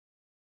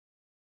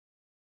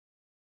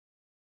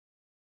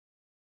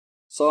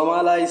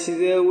somalay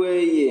sidee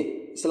weeye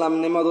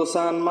islaamnimadu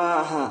saan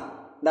maaha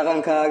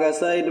dhaqankaaga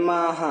sayd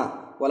maaha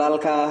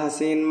walaalkaaga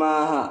siin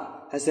maaha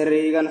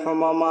hasariigan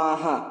xumo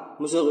maaha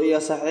musuq iyo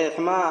saxiix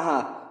maaha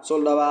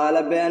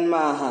suldhabaale been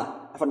maaha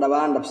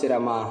afdhabaan dhabsira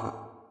maaha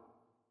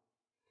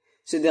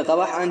sidii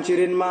qabax aan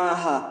jirin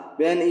maaha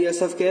been iyo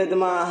safkeed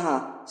maaha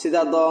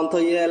sida doonto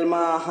yeel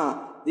maaha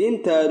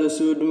diintaadu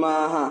suud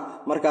maaha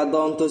marka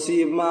doonto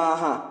siib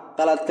maaha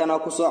qaladkana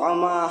ku soco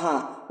maaha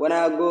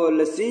wanaagoo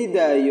la sii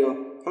daayo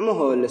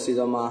xumahoo la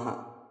sido maaha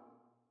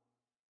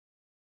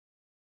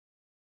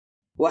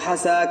waxa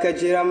saaka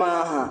jira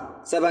maaha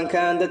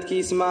sabankan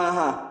dadkiis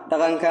maaha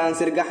dhaqankan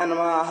sirgaxan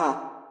maaha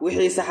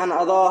wixii saxan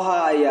adoo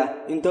haaya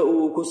inta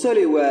uu ku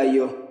sali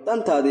waayo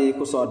dantaadii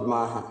ku soodh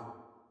maaha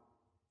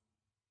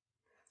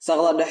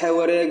saqda dhexe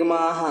wareeg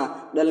maaha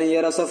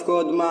dhalinyaro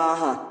safkood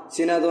maaha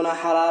sinaduna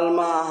xalaal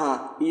maaha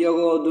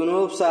iyagoo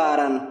dunuub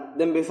saaran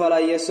dembi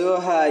falaya soo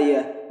haaya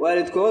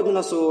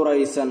waalidkoodna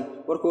suuraysan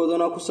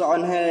warkooduna ku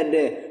socon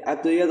heedhe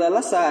cabdiyada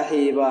la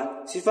saaxiiba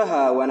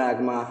sifaha wanaag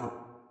maaha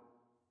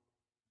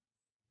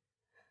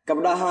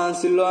gabdhahaan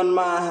siloon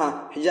maaha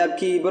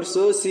xijaabkii bar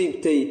soo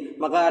siibtay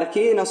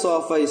maqaarkiina soo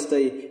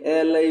faystay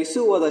ee laysu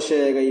wada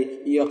sheegay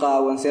iyo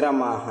qaawan sira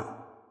maaha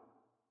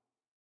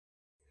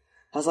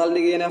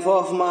hasaldhigiina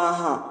foof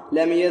maaha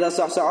laamiyada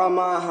socsoco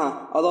maaha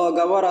adoo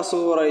gabara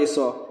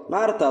suurayso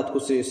naartaad ku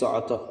sii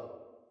socoto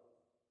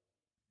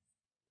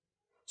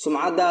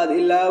sumcadaad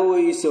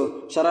ilaawayso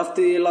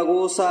sharaftii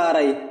laguu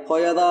saaray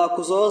hooyadaa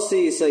ku soo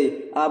siisay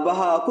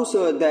aabbahaa ku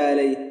soo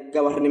daalay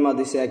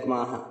gabarnimadii seeg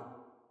maaha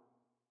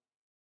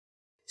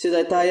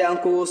siday tahay aan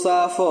kuu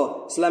saafo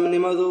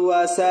islaamnimadu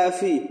waa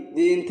saafi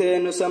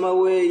diinteennu sama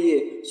weeye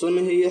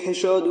sunnihiyo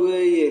xishood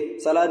weeye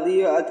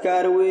salaadiyo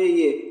adkaar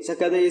weeye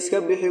sakaday iska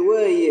bixi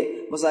weeye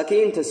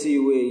masaakiinta sii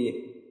weeye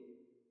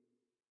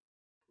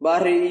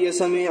baari iyo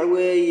samiic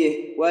weeye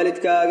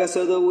waalidkaaga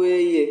sado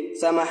weeye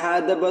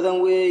samaxaada badan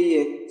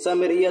weeye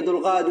samir iyo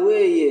dulqaad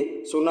weeye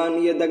sugnaan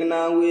iyo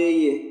dagnaan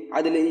weeye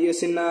cadli iyo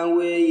sinaan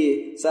weeye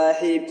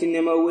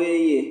saaxiibtinimo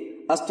weeye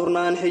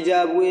asturnaan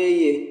xijaab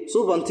weeye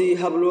subantii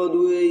hablood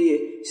weeye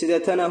sida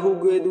tana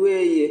huggeed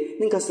weeye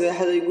ninka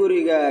seexday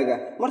gurigaaga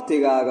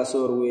martigaaga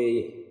soor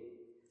weeye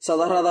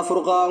sadarada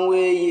furqaan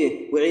weeye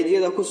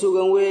waciidyada ku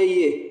sugan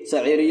weeye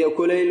saciir iyo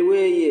kulayl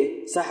weeye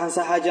saxan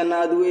saxa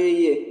jannaad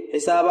weeye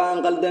xisaabaan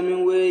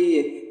qaldamin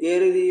weeye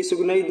geeridii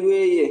sugnayd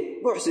weeye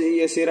buxsi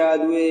iyo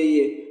siraad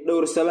weeye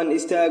dhowr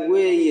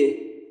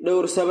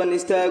saban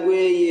istaag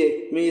weeye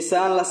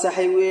miisaan la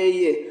saxay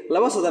weeye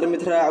laba sadar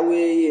mid raac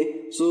weeye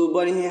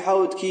suubanihi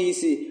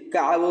xawdkiisi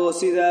kacaboo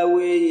sidaa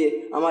weeye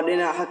ama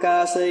dhinac ha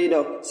kaa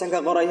saydho sanka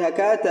qoray ha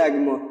kaa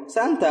taagmo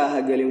saantaa ha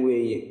gelin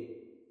weeye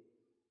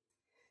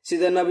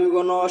sida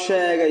nabigu noo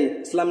sheegay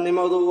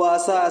islaamnimadu waa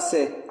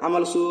saase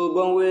camal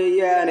suuban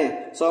weeyaane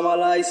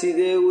somalay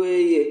sidee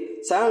weeye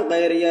saan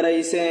qayr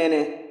yarayseene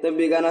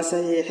dembigana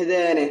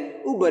saxiixdeene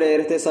u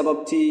bareertay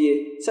sababtiiye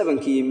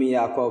sabankii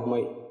miyaa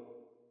koobmay